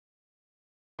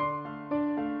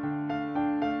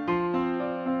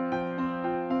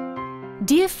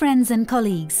Dear friends and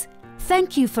colleagues,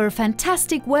 thank you for a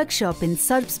fantastic workshop in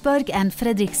Sarpsborg and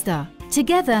Fredrikstad.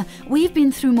 Together, we've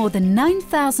been through more than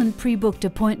 9,000 pre-booked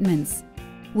appointments.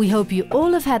 We hope you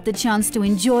all have had the chance to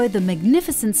enjoy the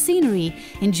magnificent scenery,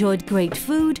 enjoyed great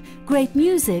food, great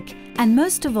music, and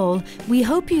most of all, we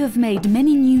hope you have made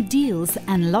many new deals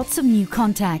and lots of new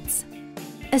contacts.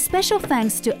 A special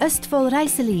thanks to Østfold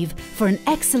Reiseliv for an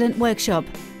excellent workshop.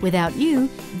 Without you,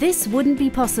 this wouldn't be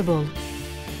possible.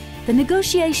 The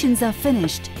negotiations are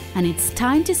finished and it's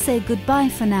time to say goodbye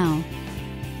for now.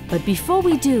 But before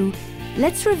we do,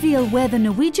 let's reveal where the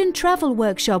Norwegian travel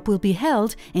workshop will be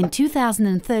held in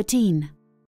 2013.